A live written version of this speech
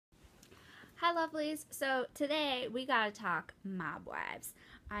Hi lovelies. So today we gotta talk mob wives.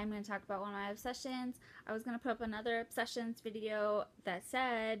 I'm gonna talk about one of my obsessions. I was gonna put up another obsessions video that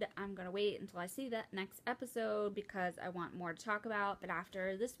said I'm gonna wait until I see that next episode because I want more to talk about, but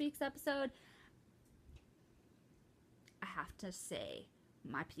after this week's episode I have to say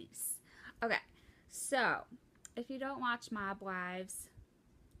my piece. Okay, so if you don't watch Mob Wives,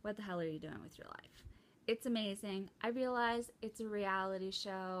 what the hell are you doing with your life? It's amazing. I realize it's a reality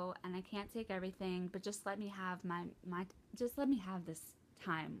show and I can't take everything, but just let me have just let me have this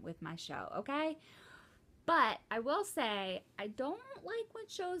time with my show, okay? But I will say I don't like when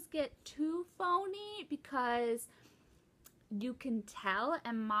shows get too phony because you can tell,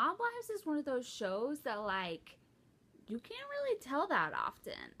 and Mob Wives is one of those shows that like you can't really tell that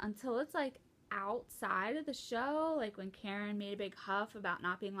often until it's like outside of the show, like when Karen made a big huff about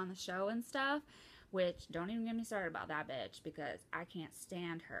not being on the show and stuff. Which, don't even get me started about that bitch because I can't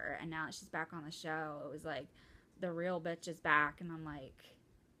stand her. And now that she's back on the show, it was like, the real bitch is back. And I'm like,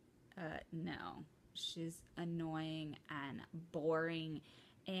 no. She's annoying and boring.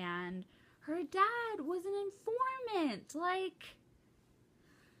 And her dad was an informant. Like,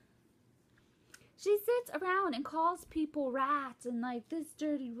 she sits around and calls people rats and like, this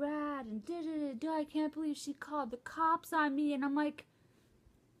dirty rat and da-da-da-da. I can't believe she called the cops on me. And I'm like,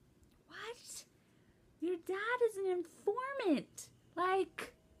 what? Your dad is an informant.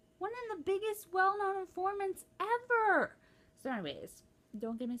 Like, one of the biggest well-known informants ever. So anyways,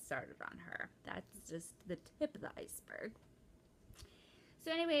 don't get me started on her. That's just the tip of the iceberg.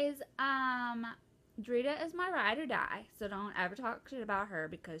 So anyways, Drita is my ride or die. So don't ever talk shit about her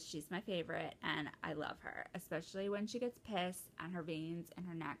because she's my favorite and I love her. Especially when she gets pissed and her veins in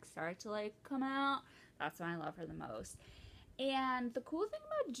her neck start to like come out. That's when I love her the most. And the cool thing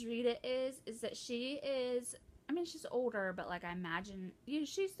about Drita is that she is, I mean, she's older, but like I imagine,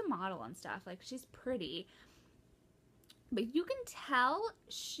 she's the model and stuff. Like, she's pretty. But you can tell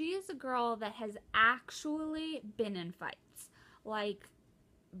she is a girl that has actually been in fights. Like,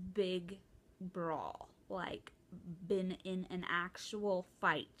 big brawl. Like, been in an actual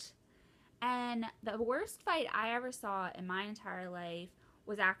fight. And the worst fight I ever saw in my entire life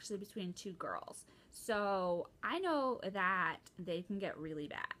was actually between two girls. So I know that they can get really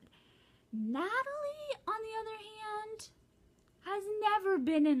bad. Natalie, on the other hand, has never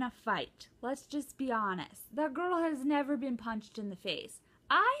been in a fight. Let's just be honest. That girl has never been punched in the face.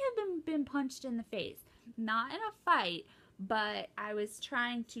 I have been punched in the face. Not in a fight, but I was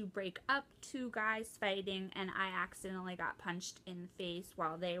trying to break up two guys fighting and I accidentally got punched in the face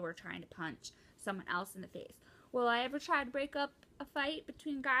while they were trying to punch someone else in the face. Will I ever try to break up a fight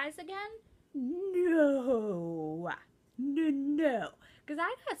between guys again? No. Because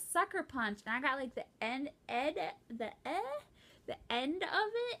I got sucker punched and I got like the end of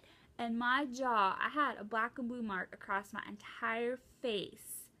it and my jaw. I had a black and blue mark across my entire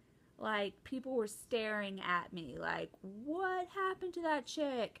face. Like, people were staring at me like, what happened to that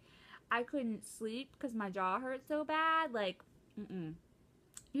chick? I couldn't sleep because my jaw hurt so bad. Like,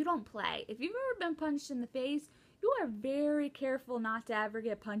 you don't play. If you've ever been punched in the face, you are very careful not to ever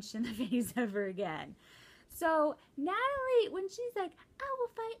get punched in the face ever again. So Natalie, when she's like, I will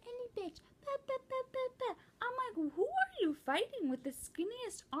fight any bitch, I'm like, who are you fighting with the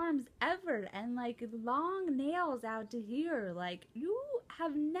skinniest arms ever and like long nails out to here? Like, you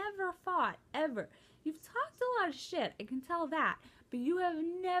have never fought ever. You've talked a lot of shit, I can tell that, but you have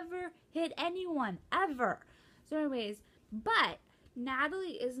never hit anyone ever. So anyways, but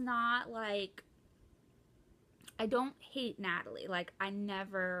Natalie is not like, I don't hate Natalie. Like, I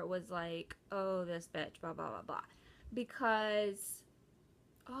never was like, oh, this bitch, blah, blah, blah, blah. Because,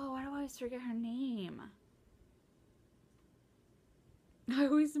 oh, why do I always forget her name? I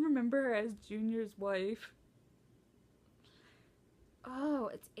always remember her as Junior's wife.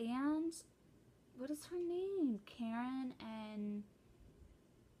 Oh, it's Anne's, what is her name? Karen and,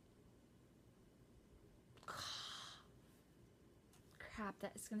 crap,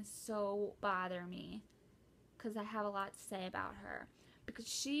 that is going to so bother me. Because I have a lot to say about her. Because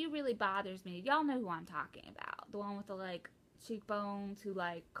she really bothers me. Y'all know who I'm talking about. The one with the, like, cheekbones who,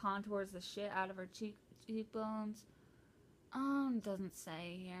 like, contours the shit out of her cheekbones. It doesn't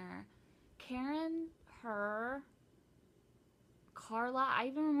say here. Karen, her, Carla. I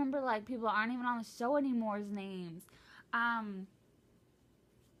even remember, like, people aren't even on the show anyomore's names.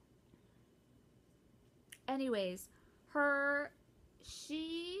 Anyways,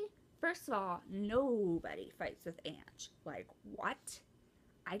 first of all, nobody fights with Ange. Like, what?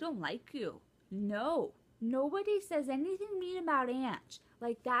 I don't like you. No. Nobody says anything mean about Ange.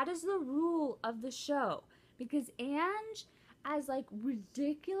 Like, that is the rule of the show. Because Ange, as like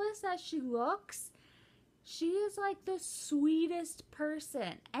ridiculous as she looks, she is like the sweetest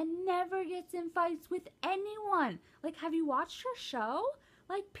person and never gets in fights with anyone. Like, have you watched her show?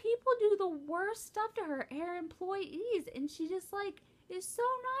 Like, people do the worst stuff to her employees, and she just like is so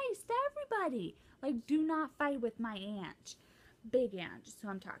nice to everybody. Like, do not fight with my aunt. Big aunt, just who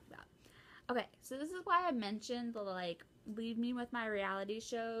I'm talking about. Okay, so this is why I mentioned the like leave me with my reality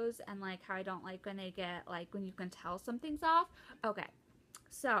shows and like how I don't like when they get like when you can tell something's off. Okay,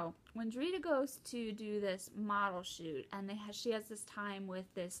 so when Drita goes to do this model shoot and she has this time with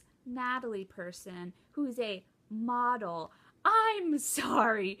this Natalie person who's a model. I'm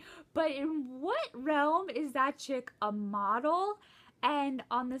sorry, but in what realm is that chick a model and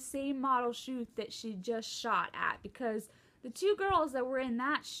on the same model shoot that she just shot at? Because the two girls that were in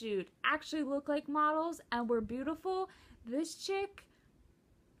that shoot actually look like models and were beautiful. This chick,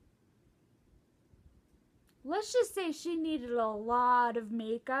 let's just say she needed a lot of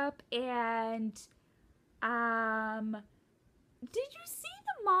makeup. And did you see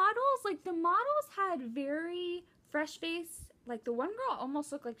the models? Like, the models had very fresh face. Like, the one girl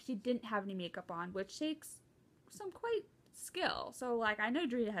almost looked like she didn't have any makeup on, which takes some quite skill. So like, I know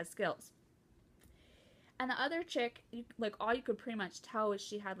Drita has skills. And the other chick, like, all you could pretty much tell is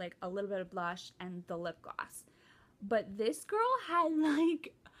she had like a little bit of blush and the lip gloss. But this girl had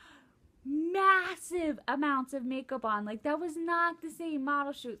like massive amounts of makeup on. Like, that was not the same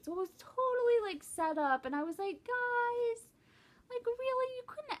model shoot. So it was totally like set up. And I was like, guys, like, really? You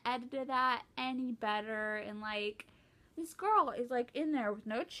couldn't have edited that any better. And like, this girl is like in there with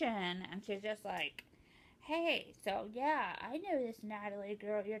no chin. And she's just like, hey, so yeah, I know this Natalie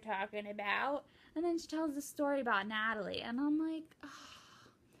girl you're talking about. And then she tells the story about Natalie. And I'm like, oh.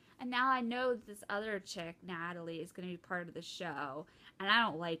 And now I know this other chick, Natalie, is going to be part of the show. And I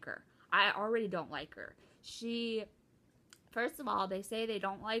don't like her. I already don't like her. She, first of all, they say they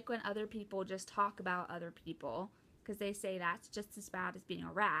don't like when other people just talk about other people. Because they say that's just as bad as being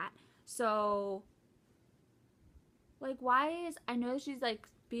a rat. So, like, why is, I know she's like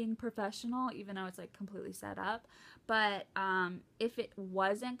being professional, even though it's like completely set up. But if it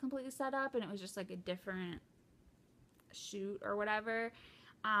wasn't completely set up and it was just like a different shoot or whatever,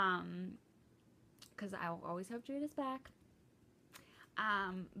 because I will always have Drita's back.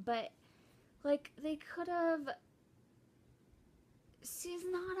 But like, they could have. She's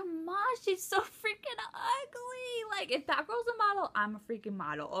not a model. She's so freaking ugly. Like, if that girl's a model, I'm a freaking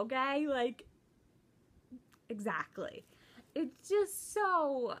model. Okay, like, exactly. It's just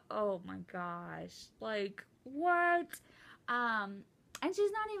so, oh my gosh, like, what? And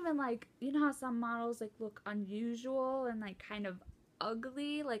she's not even like, you know how some models like look unusual and like kind of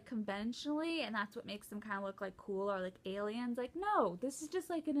ugly, like conventionally, and that's what makes them kind of look like cool or like aliens. Like, no, this is just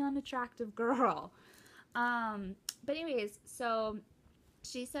like an unattractive girl. But anyways, so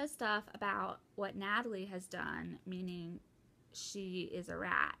she says stuff about what Natalie has done, meaning she is a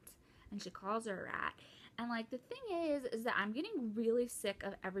rat, and she calls her a rat. And like, the thing is that I'm getting really sick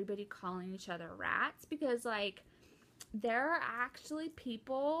of everybody calling each other rats, because like, there are actually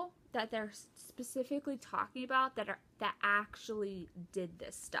people that they're specifically talking about that actually did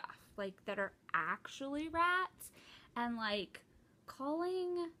this stuff, like, that are actually rats. And like,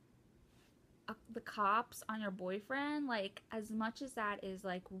 calling the cops on your boyfriend, like, as much as that is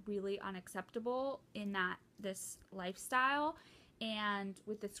like really unacceptable in this lifestyle and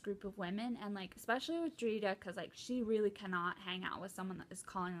with this group of women, and like especially with Drita, because like she really cannot hang out with someone that is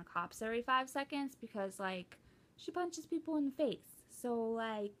calling the cops every 5 seconds, because like she punches people in the face. So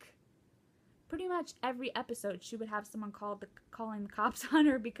like, pretty much every episode she would have someone calling the cops on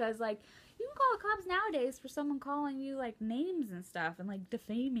her, because like, you can call the cops nowadays for someone calling you like names and stuff and like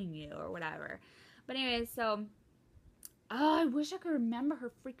defaming you or whatever. But anyways, so I wish I could remember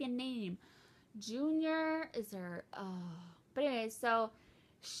her freaking name. Junior is her. But anyways, so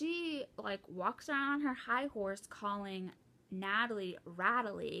she like walks around on her high horse calling Natalie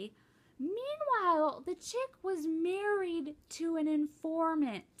Rattly. Meanwhile, the chick was married to an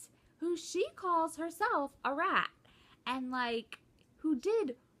informant who she calls herself a rat, and like, who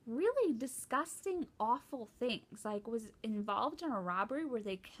did really disgusting, awful things, like was involved in a robbery where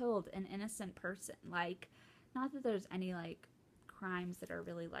they killed an innocent person. Like, not that there's any like crimes that are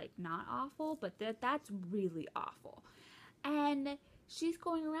really like not awful, but that's really awful. And she's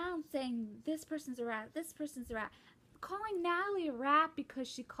going around saying this person's a rat, this person's a rat, calling Natalie a rat because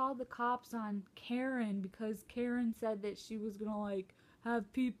she called the cops on Karen, because Karen said that she was gonna like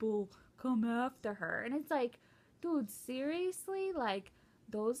have people come after her. And it's like, dude, seriously? Like,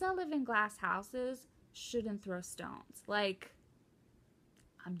 those that live in glass houses shouldn't throw stones. Like,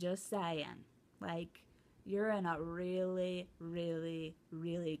 I'm just saying. Like, you're in a really, really,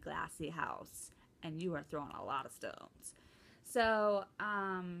 really glassy house and you are throwing a lot of stones. So,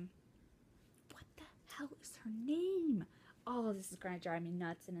 what the hell is her name? Oh, this is going to drive me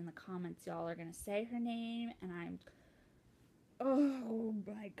nuts. And in the comments, y'all are going to say her name. And oh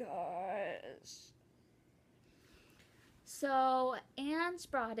my gosh. So, Ange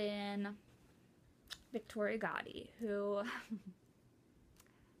brought in Victoria Gotti, who,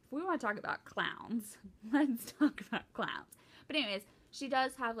 if we want to talk about clowns, let's talk about clowns. But anyways, she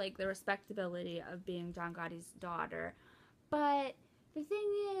does have like the respectability of being John Gotti's daughter. But the thing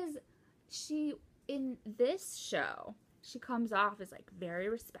is, in this show, she comes off as like very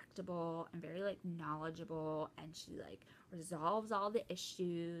respectable and very like knowledgeable, and she like resolves all the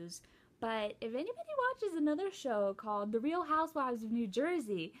issues. But if anybody watches another show called The Real Housewives of New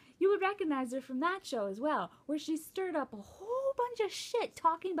Jersey, you would recognize her from that show as well, where she stirred up a whole bunch of shit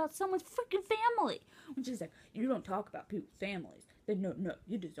talking about someone's freaking family. When she's like, you don't talk about people's families. Then no,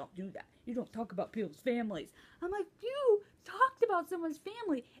 you just don't do that. You don't talk about people's families. I'm like, you talked about someone's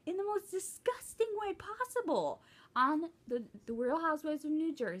family in the most disgusting way possible. On the Real Housewives of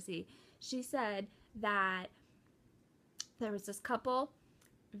New Jersey, she said that there was this couple,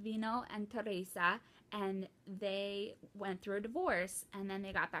 Vino and Teresa, and they went through a divorce and then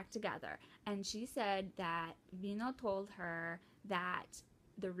they got back together. And she said that Vino told her that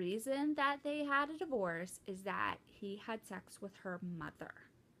the reason that they had a divorce is that he had sex with her mother.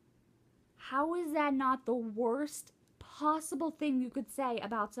 How is that not the worst possible thing you could say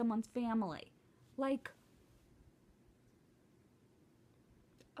about someone's family? Like,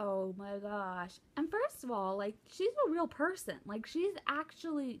 oh my gosh. And first of all, like, she's a real person. Like, she's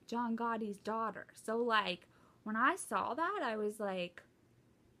actually John Gotti's daughter. So, like, when I saw that, I was like,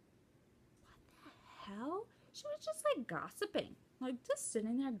 what the hell? She was just, like, gossiping. Like, just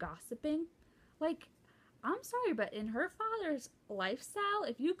sitting there gossiping. Like, I'm sorry, but in her father's lifestyle,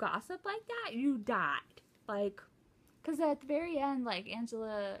 if you gossip like that, you died. Like, because at the very end, like,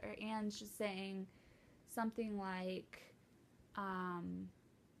 Angela or Anne's just saying something like,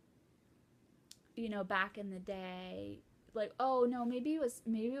 you know, back in the day, like, oh no, maybe it was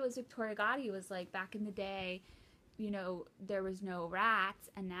Victoria Gotti was like, back in the day, you know, there was no rats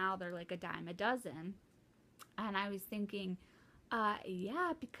and now they're like a dime a dozen. And I was thinking,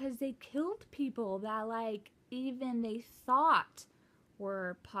 yeah, because they killed people that like even they thought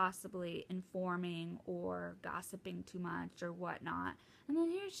were possibly informing or gossiping too much or whatnot. And then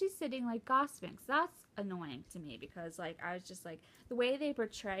here she's sitting like gossiping. So that's annoying to me because like I was just like, the way they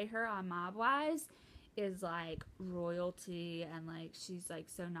portray her on Mob-Wise is like royalty and like she's like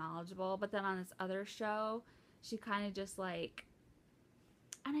so knowledgeable. But then on this other show, she kind of just like,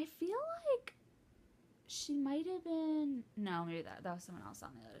 and I feel like she might have been, no, maybe that was someone else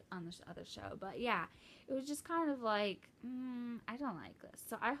on this other show. But yeah, it was just kind of like, I don't like this.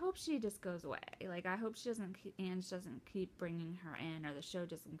 So I hope she just goes away. Like, I hope Ange doesn't keep bringing her in, or the show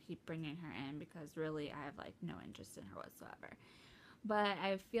doesn't keep bringing her in, because really I have like no interest in her whatsoever. But I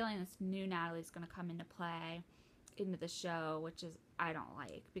have a feeling this new Natalie's going to come into play into the show, which is I don't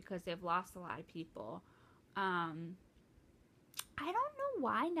like, because they've lost a lot of people. I don't know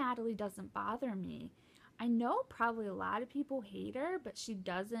why Natalie doesn't bother me. I know probably a lot of people hate her, but she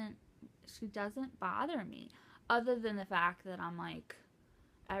doesn't bother me. Other than the fact that I'm like,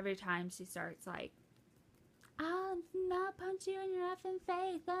 every time she starts like, I'll not punch you in your effing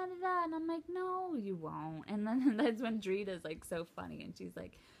face, da da da, and I'm like, no, you won't. And then that's when Drita's like so funny, and she's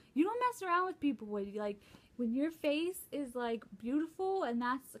like, you don't mess around with people when your face is like beautiful, and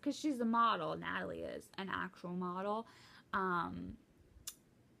that's because she's a model. Natalie is an actual model.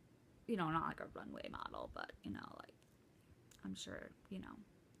 You know, not like a runway model, but, you know, like, I'm sure, you know,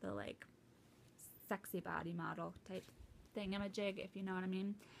 the, like, sexy body model type thingamajig, if you know what I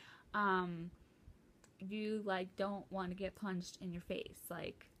mean. You, like, don't want to get punched in your face.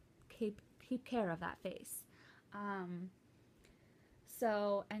 Like, keep care of that face.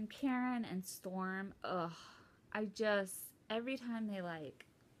 So, and Karen and Storm, every time they, like,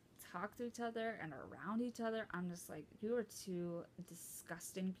 talk to each other and are around each other, I'm just like, you are two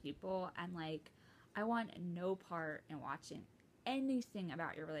disgusting people, and like, I want no part in watching anything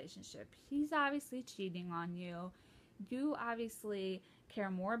about your relationship. He's obviously cheating on you. You obviously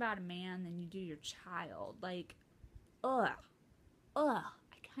care more about a man than you do your child. Like, I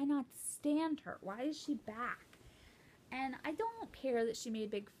cannot stand her. Why is she back? And I don't care that she made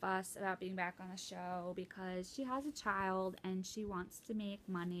a big fuss about being back on the show, because she has a child and she wants to make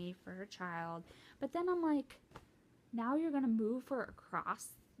money for her child. But then I'm like, now you're going to move her across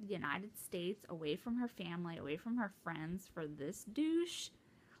the United States, away from her family, away from her friends, for this douche?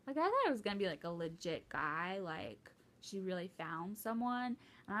 Like, I thought it was gonna be like a legit guy, like she really found someone.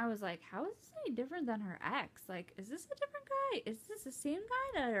 And I was like, how is this any different than her ex? Like, is this a different guy? Is this the same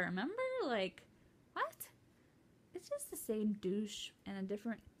guy that I remember? Like, what? It's just the same douche in a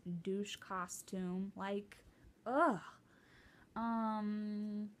different douche costume. Like, ugh.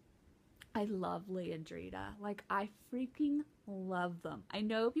 I love Leah and Drita. Like, I freaking love them. I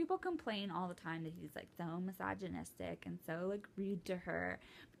know people complain all the time that he's like so misogynistic and so like rude to her.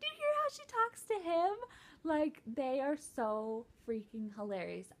 But do you hear how she talks to him? Like, they are so freaking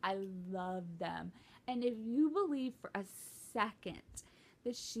hilarious. I love them. And if you believe for a second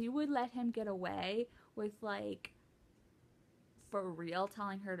that she would let him get away with like for real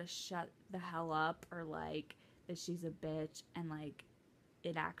telling her to shut the hell up, or like that she's a bitch, and like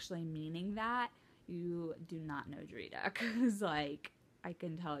it actually meaning that, you do not know Drita. Because like, I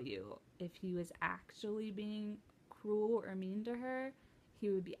can tell you, if he was actually being cruel or mean to her, he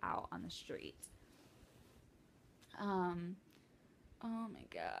would be out on the street. Oh my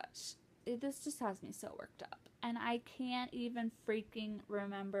gosh, this just has me so worked up, and I can't even freaking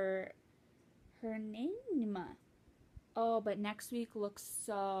remember her name. Oh, but next week looks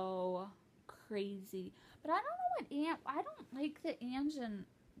so crazy. But I don't know I don't like that Ange and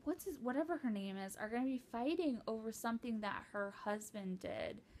whatever her name is are going to be fighting over something that her husband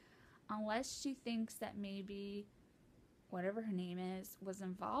did. Unless she thinks that maybe whatever her name is was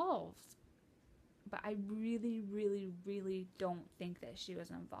involved. But I really, really, really don't think that she was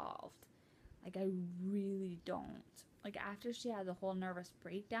involved. Like, I really don't. Like, after she had the whole nervous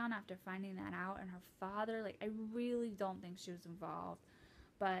breakdown after finding that out, and her father, like, I really don't think she was involved.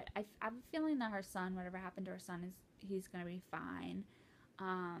 But I have a feeling that her son, whatever happened to her son, he's going to be fine.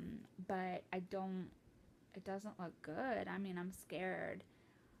 But it doesn't look good. I mean, I'm scared.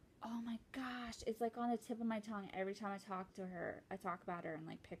 Oh my gosh, it's like on the tip of my tongue every time I talk to her. I talk about her and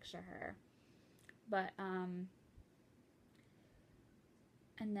like picture her. But, and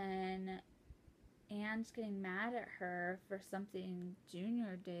then Anne's getting mad at her for something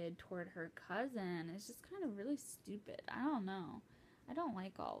Junior did toward her cousin. It's just kind of really stupid. I don't know. I don't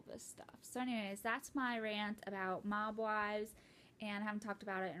like all of this stuff. So anyways, that's my rant about mob wives, and I haven't talked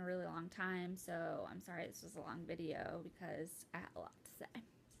about it in a really long time, so I'm sorry this was a long video because I had a lot to say.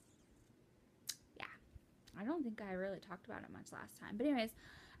 Yeah, I don't think I really talked about it much last time. But anyways,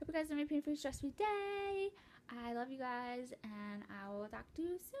 hope you guys have a pain-free, stress-free day. I love you guys, and I will talk to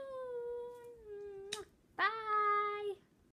you soon. Bye!